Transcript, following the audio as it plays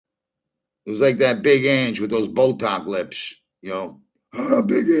It was like that Big Ange with those Botox lips, you know. Ah,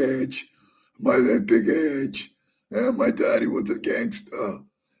 Big Ange. My name Big Ange. And my daddy was a gangster.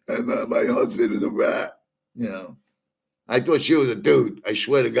 And my husband is a rat. You know. I thought she was a dude. I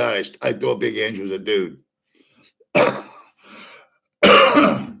swear to God, I thought Big Ange was a dude.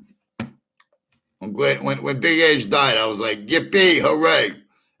 I'm glad when Big Ange died, I was like, yippee, hooray.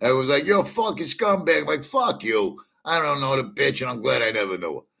 I was like, you're a fucking scumbag. I'm like, fuck you. I don't know the bitch, and I'm glad I never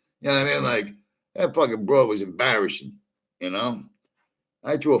knew her. You know what I mean? Like, that fucking bro was embarrassing, you know?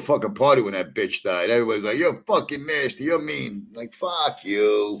 I threw a fucking party when that bitch died. Everybody's like, you're fucking nasty. You're mean. I'm like, fuck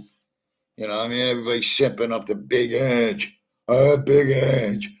you. You know what I mean? Everybody's simping up to Big Ange. Big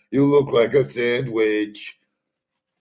Ange. You look like a sandwich.